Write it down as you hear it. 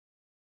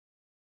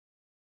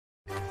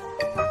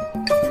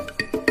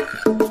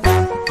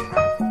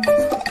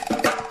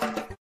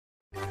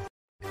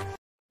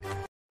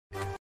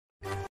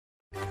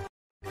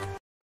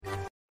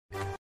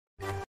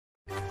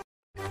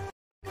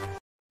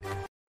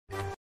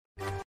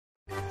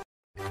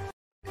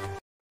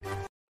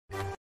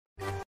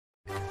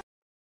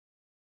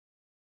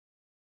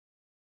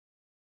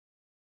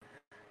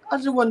I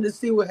just wanted to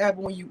see what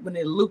happened when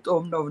it looped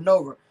over and over and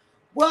over.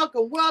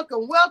 Welcome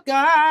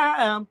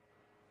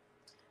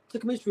to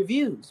Commission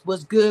Reviews.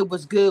 What's good?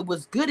 What's good?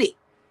 What's goody?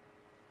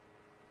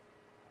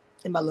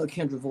 In my little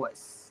Kendra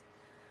voice.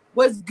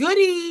 What's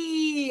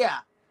goody?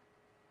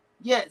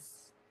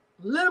 Yes,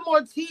 a little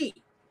more tea,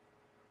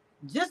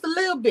 just a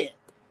little bit.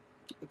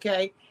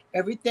 Okay,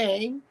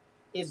 everything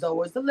is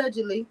always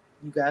allegedly.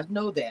 You guys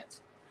know that.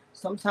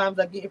 Sometimes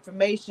I get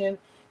information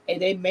and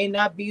they may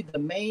not be the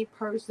main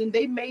person.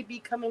 They may be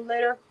coming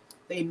later.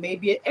 They may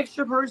be an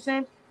extra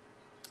person.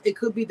 It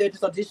could be they're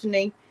just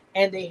auditioning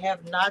and they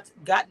have not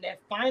gotten that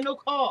final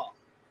call.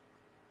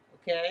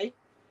 Okay,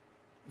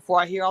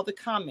 before I hear all the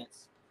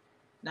comments.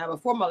 Now,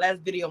 before my last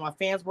video my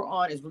fans were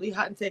on, it's really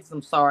hot in Texas.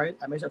 I'm sorry.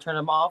 I made sure I turn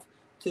them off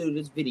to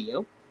this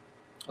video.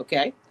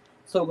 Okay,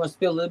 so we're going to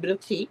spill a little bit of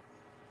tea.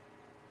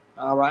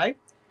 All right.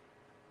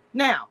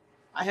 Now,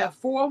 I have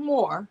 4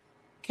 more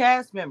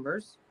cast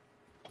members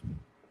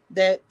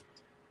that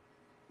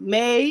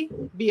may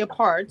be a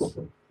part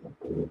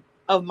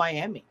of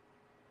Miami.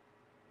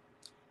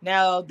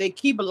 Now, they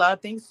keep a lot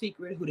of things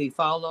secret, who they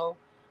follow,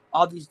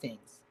 all these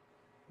things.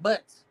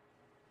 But,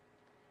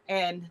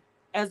 and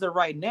as of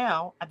right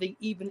now, I think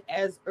even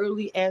as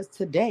early as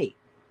today,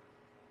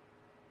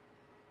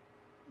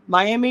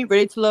 Miami,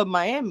 Ready to Love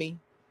Miami,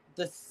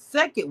 the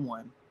second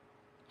one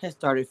has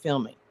started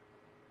filming.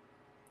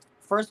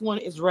 First one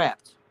is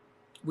wrapped.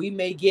 We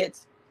may get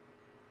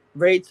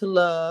Ready to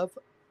Love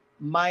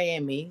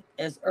Miami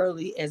as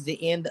early as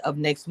the end of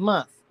next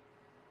month.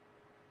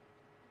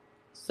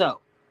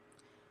 So,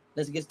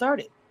 let's get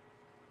started.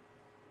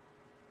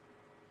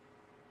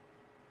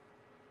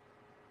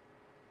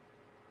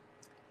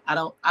 I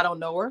don't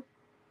know her.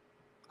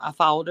 I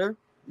followed her.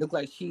 Look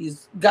like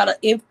she's got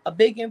a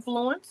big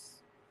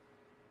influence.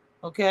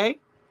 Okay.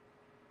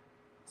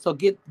 So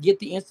get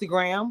the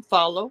Instagram,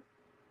 follow.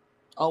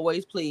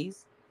 Always,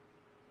 please.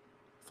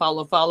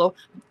 Follow.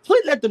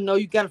 Please let them know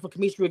you got it from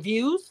Commission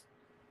Reviews.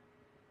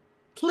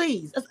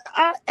 Please.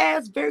 I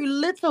ask very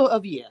little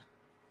of you.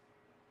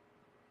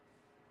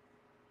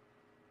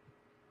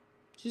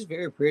 She's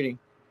very pretty.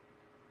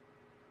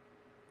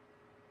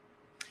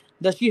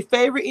 Does she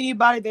favorite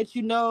anybody that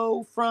you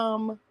know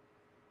from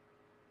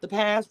the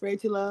past, Ready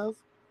to Love?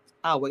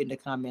 I'll wait in the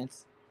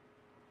comments.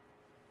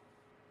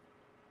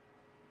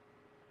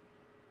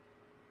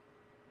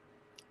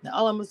 Now,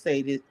 all I'm gonna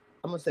say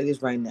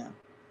this right now.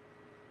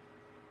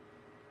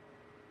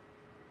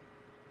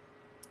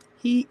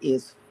 He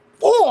is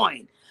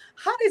fine.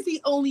 How does he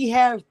only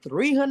have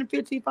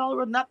 350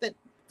 followers? Not that,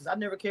 because I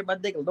never cared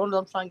about dick. Don't know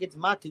I'm trying to get to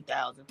my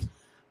 2,000.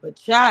 But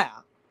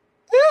child,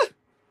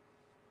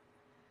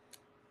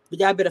 but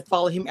y'all better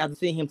follow him after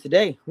seeing him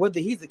today, whether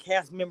he's a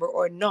cast member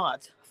or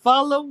not.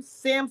 Follow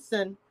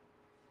Samson.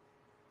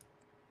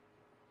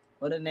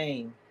 What a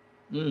name.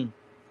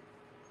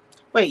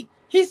 Wait,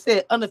 he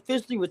said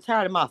unofficially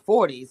retired in my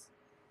 40s.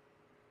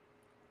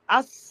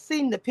 I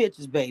seen the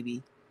pictures,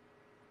 baby.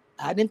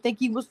 I didn't think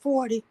he was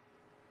 40.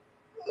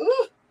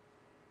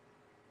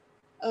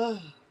 All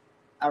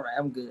right,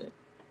 I'm good.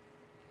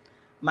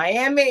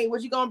 Miami,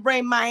 what you gonna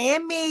bring?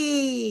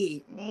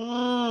 Miami.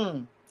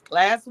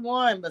 Last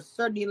one, but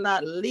certainly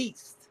not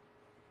least.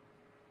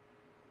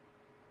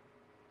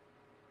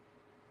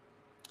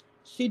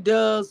 She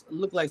does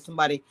look like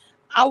somebody.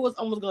 I was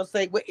almost gonna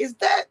say, "What is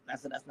that?" I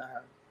said, "That's not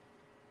her."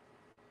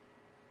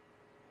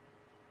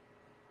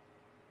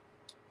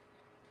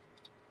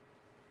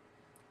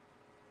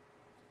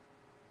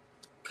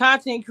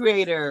 Content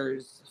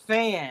creators,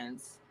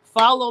 fans,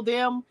 follow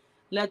them.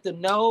 Let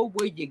them know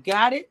where you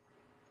got it.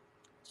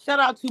 Shout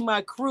out to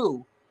my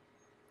crew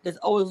that's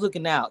always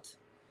looking out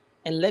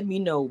and let me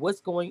know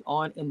what's going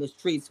on in the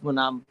streets when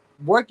I'm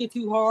working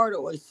too hard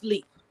or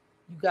asleep.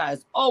 You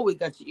guys always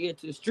got your ear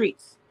to the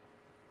streets.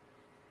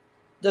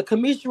 The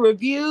Commission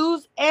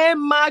Reviews and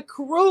my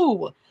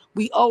crew.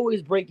 We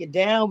always break it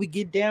down. We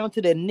get down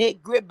to the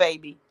neck grip,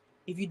 baby.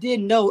 If you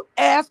didn't know,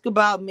 ask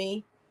about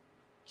me.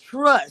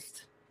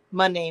 Trust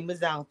my name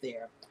is out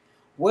there.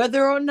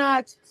 Whether or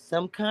not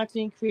some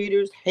content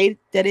creators hate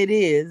that it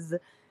is,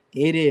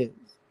 it is.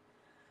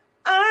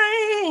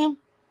 I'm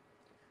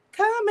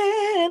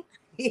coming.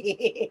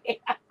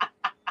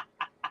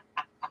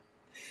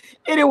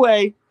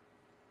 Anyway,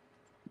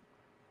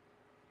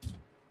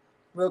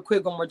 real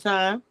quick, one more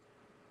time.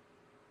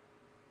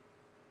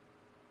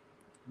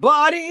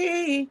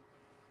 Body.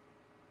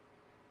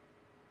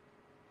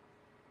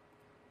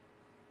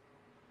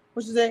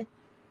 What you say?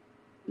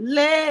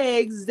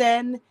 Legs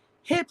and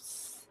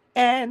hips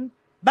and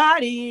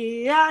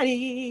body.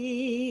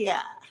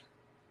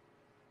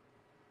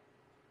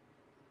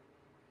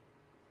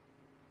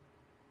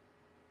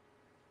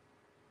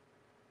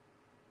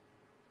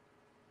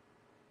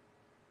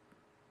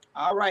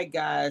 All right,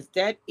 guys,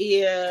 that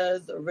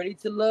is Ready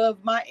to Love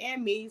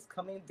Miami's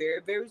coming very,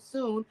 very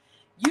soon.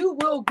 You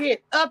will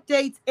get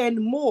updates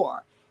and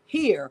more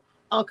here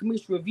on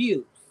Kamisha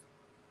Reviews.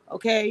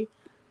 Okay,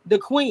 the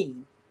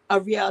queen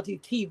of reality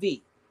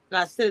TV. And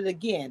I said it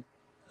again,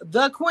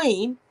 the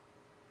queen.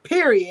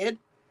 Period.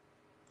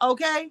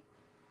 Okay,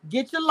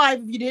 get your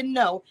life if you didn't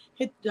know.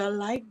 Hit the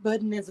like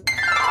button as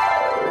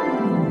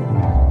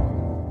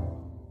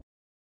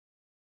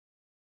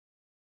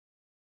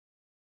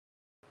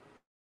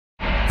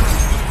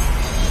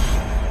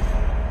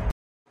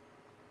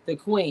the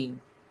queen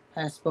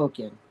has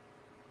spoken.